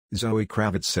Zoë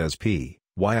Kravitz says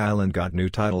Why Island got new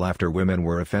title after women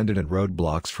were offended at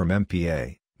Roadblocks from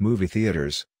MPA, movie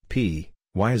theaters.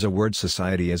 Why is a word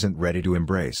society isn't ready to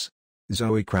embrace.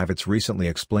 Zoë Kravitz recently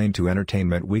explained to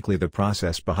Entertainment Weekly the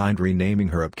process behind renaming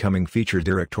her upcoming feature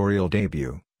directorial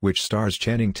debut, which stars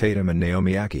Channing Tatum and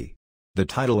Naomi Ackie. The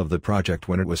title of the project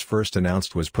when it was first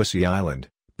announced was Pussy Island,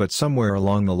 but somewhere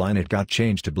along the line it got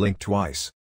changed to Blink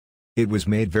Twice. It was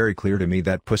made very clear to me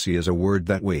that pussy is a word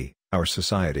that we, our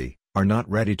society, are not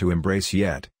ready to embrace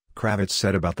yet, Kravitz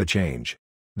said about the change.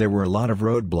 There were a lot of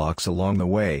roadblocks along the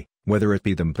way, whether it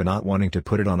be them not wanting to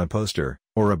put it on a poster,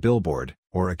 or a billboard,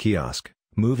 or a kiosk,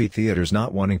 movie theaters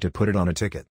not wanting to put it on a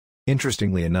ticket.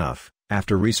 Interestingly enough,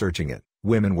 after researching it,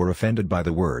 women were offended by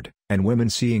the word, and women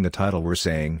seeing the title were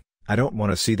saying, "I don't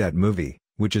want to see that movie,"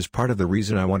 which is part of the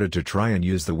reason I wanted to try and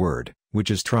use the word,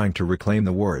 which is trying to reclaim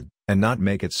the word, and not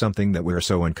make it something that we're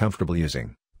so uncomfortable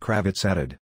using, Kravitz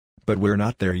added. But we're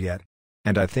not there yet.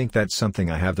 And I think that's something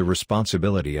I have the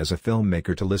responsibility as a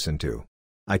filmmaker to listen to.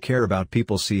 I care about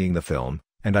people seeing the film,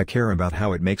 and I care about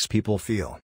how it makes people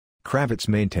feel. Kravitz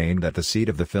maintained that the seed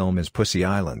of the film is Pussy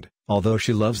Island, although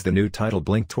she loves the new title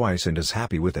Blink Twice and is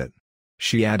happy with it.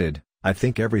 She added, "I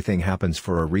think everything happens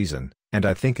for a reason, and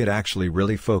I think it actually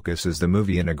really focuses the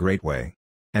movie in a great way.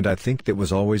 And I think that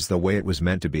was always the way it was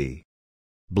meant to be."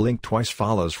 Blink Twice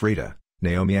follows Frida,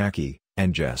 Naomi Ackie,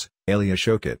 and Jess, alias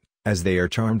Shokit, as they are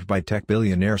charmed by tech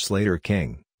billionaire Slater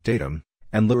King, Tatum,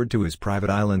 and lured to his private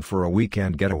island for a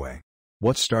weekend getaway.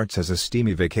 What starts as a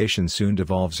steamy vacation soon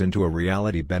devolves into a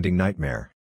reality-bending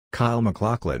nightmare. Kyle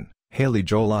MacLachlan, Haley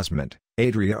Joel Osment,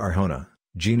 Adria Arjona,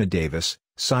 Gina Davis,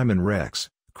 Simon Rex,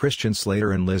 Christian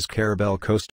Slater and Liz Carabell co